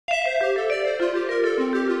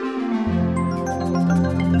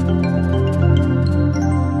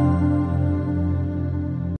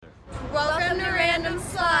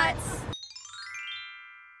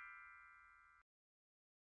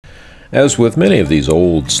As with many of these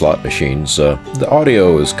old slot machines, the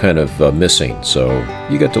audio is kind of missing, so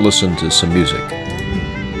you get to listen to some music.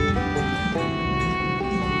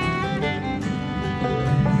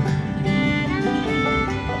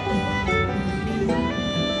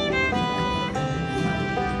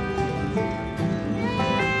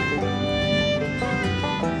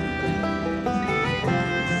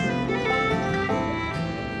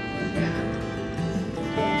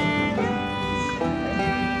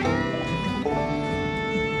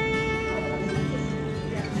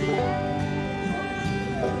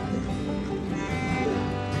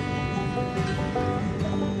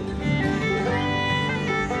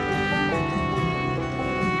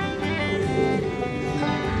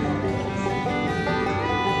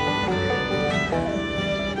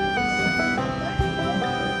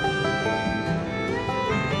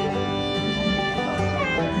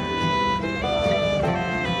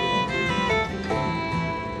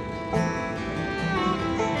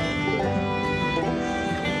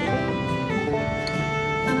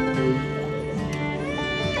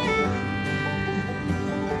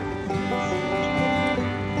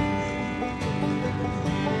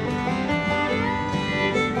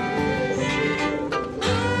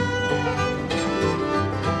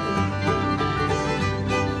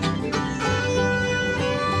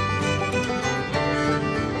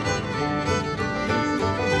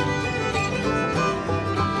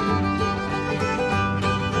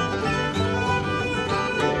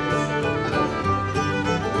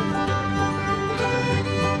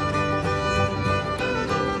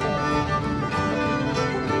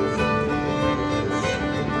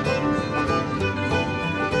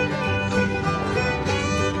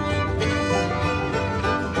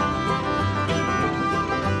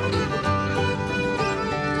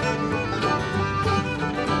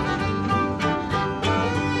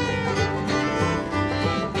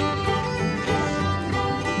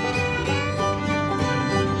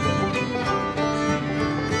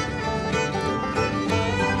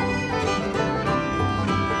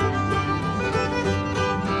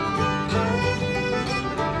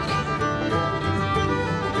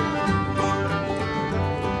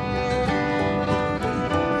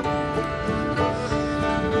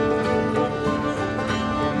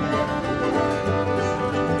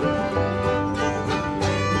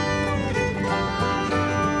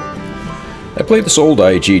 I played this old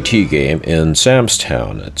IGT game in Sam's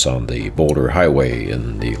Town. It's on the Boulder Highway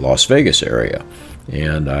in the Las Vegas area.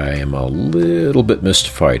 And I am a little bit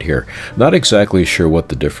mystified here. Not exactly sure what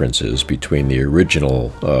the difference is between the original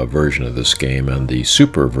version of this game and the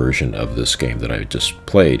super version of this game that I just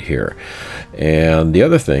played here. And the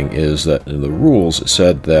other thing is that in the rules it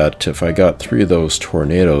said that if I got 3 of those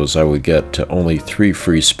tornadoes I would get only 3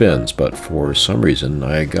 free spins, but for some reason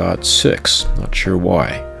I got 6. Not sure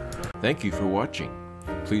why. Thank you for watching.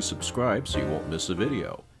 Please subscribe so you won't miss a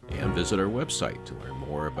video, and visit our website to learn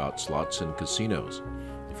more about slots and casinos.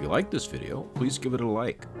 If you like this video, please give it a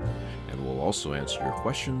like, and we'll also answer your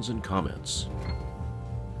questions and comments.